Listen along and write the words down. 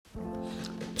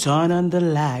Turn on the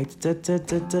lights.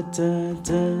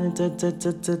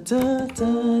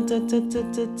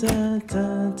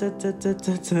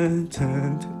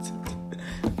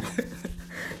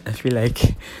 I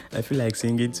feel like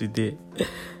singing today,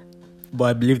 but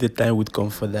I believe the time would come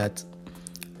for that.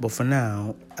 But for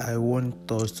now, I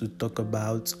want us to talk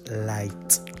about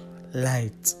light.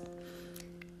 Light.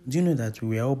 Do you know that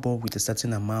we are all born with a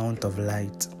certain amount of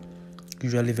light?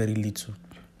 Usually very little.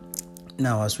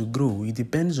 Now, as we grow, it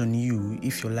depends on you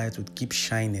if your light would keep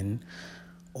shining,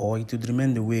 or it would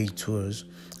remain the way it was,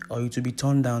 or it would be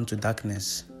turned down to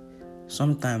darkness.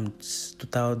 Sometimes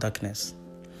total darkness.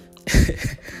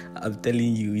 I'm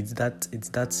telling you, it's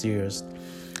that serious.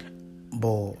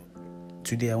 But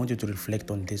today I want you to reflect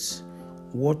on this.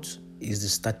 What is the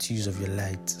status of your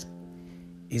light?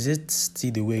 Is it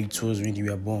still the way it was when you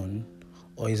were born?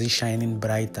 Or is it shining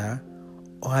brighter?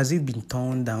 Or has it been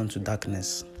turned down to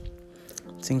darkness?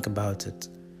 Think about it.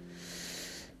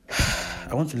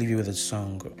 I want to leave you with a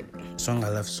song I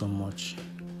love so much.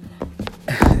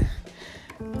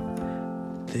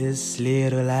 This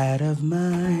little light of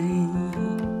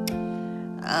mine,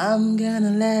 I'm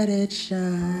gonna let it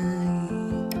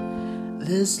shine.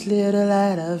 This little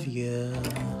light of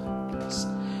yours,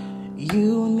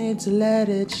 you need to let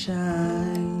it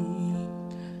shine.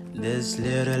 This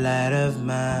little light of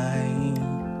mine,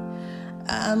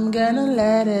 I'm gonna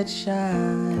let it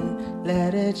shine.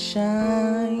 Let it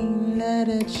shine, let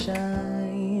it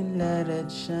shine, let it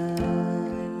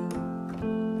shine.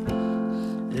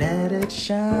 Let it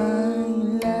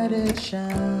shine, let it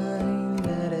shine,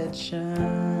 let it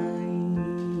shine.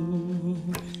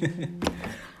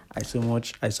 I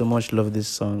so much love this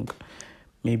song.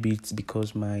 Maybe it's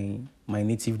because my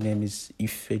native name is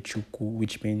Ifechukwu,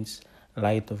 which means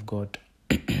light of God.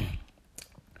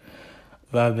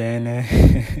 Va bene.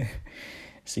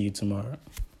 See you tomorrow.